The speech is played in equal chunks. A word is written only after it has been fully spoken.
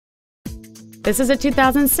This is a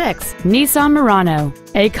 2006 Nissan Murano,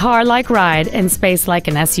 a car-like ride and space like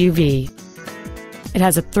an SUV. It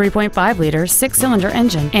has a 3.5-liter six-cylinder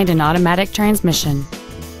engine and an automatic transmission.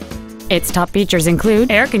 Its top features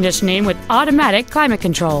include air conditioning with automatic climate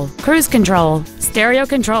control, cruise control, stereo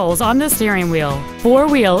controls on the steering wheel,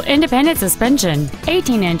 four-wheel independent suspension,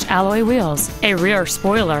 18-inch alloy wheels, a rear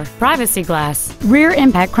spoiler, privacy glass, rear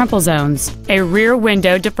impact crumple zones, a rear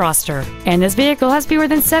window defroster, and this vehicle has fewer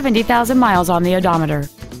than 70,000 miles on the odometer.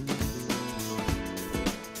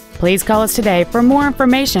 Please call us today for more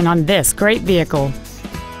information on this great vehicle.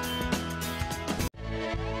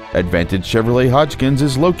 Advantage Chevrolet Hodgkins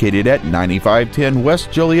is located at 9510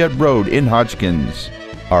 West Joliet Road in Hodgkins.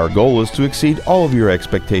 Our goal is to exceed all of your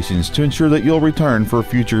expectations to ensure that you'll return for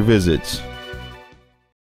future visits.